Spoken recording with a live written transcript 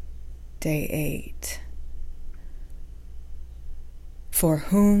Day 8. For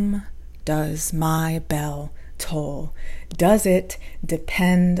whom does my bell toll? Does it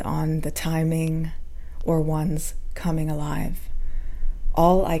depend on the timing or one's coming alive?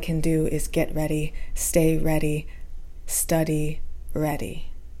 All I can do is get ready, stay ready, study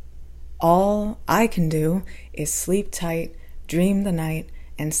ready. All I can do is sleep tight, dream the night,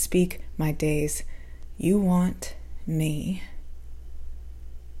 and speak my days. You want me.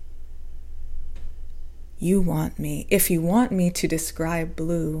 You want me. If you want me to describe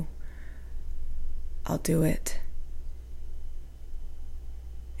blue, I'll do it.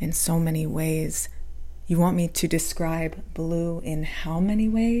 In so many ways. You want me to describe blue in how many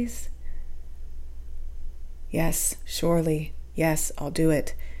ways? Yes, surely. Yes, I'll do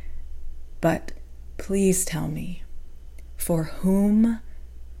it. But please tell me, for whom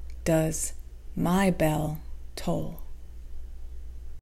does my bell toll?